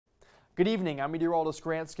Good evening, I'm meteorologist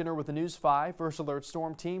Grant Skinner with the News 5 First Alert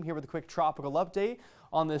Storm Team here with a quick tropical update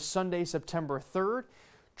on this Sunday, September 3rd.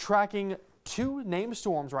 Tracking two named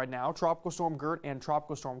storms right now, Tropical Storm Gert and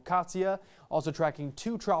Tropical Storm Katia. Also tracking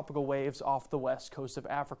two tropical waves off the west coast of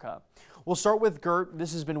Africa. We'll start with Gert.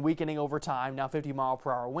 This has been weakening over time, now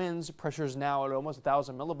 50-mile-per-hour winds. Pressure is now at almost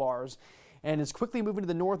 1,000 millibars. And is quickly moving to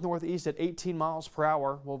the north-northeast at 18 miles per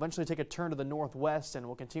hour. Will eventually take a turn to the northwest and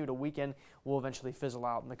will continue to weaken. Will eventually fizzle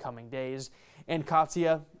out in the coming days. And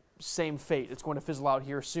Katia, same fate. It's going to fizzle out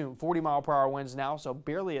here soon. 40-mile-per-hour winds now, so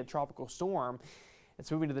barely a tropical storm. It's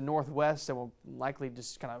moving to the northwest and will likely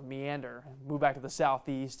just kind of meander, move back to the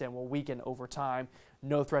southeast, and will weaken over time.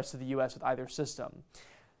 No threats to the U.S. with either system.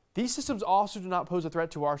 These systems also do not pose a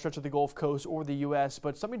threat to our stretch of the Gulf Coast or the U.S.,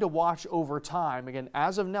 but something to watch over time. Again,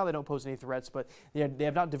 as of now, they don't pose any threats, but they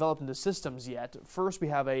have not developed into systems yet. First, we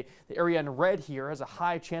have the area in red here has a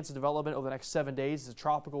high chance of development over the next 7 days. It's a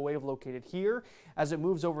tropical wave located here. As it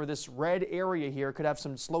moves over this red area here, could have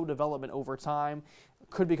some slow development over time.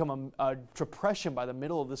 Could become a depression by the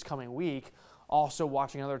middle of this coming week. Also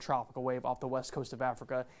watching another tropical wave off the west coast of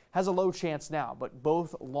Africa. Has a low chance now, but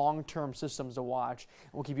both long-term systems to watch.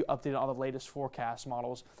 And we'll keep you updated on the latest forecast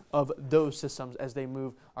models of those systems as they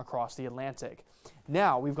move across the Atlantic.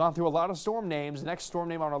 Now, we've gone through a lot of storm names. The next storm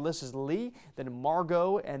name on our list is Lee, then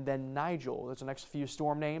Margot, and then Nigel. Those are the next few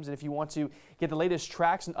storm names. And if you want to get the latest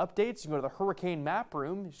tracks and updates, you can go to the Hurricane Map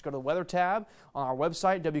Room. You just go to the Weather tab on our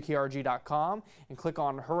website, WKRG.com, and click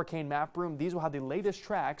on Hurricane Map Room. These will have the latest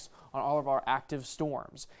tracks on all of our active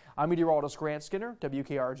storms. I'm meteorologist Grant Skinner,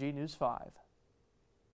 WKRG News 5.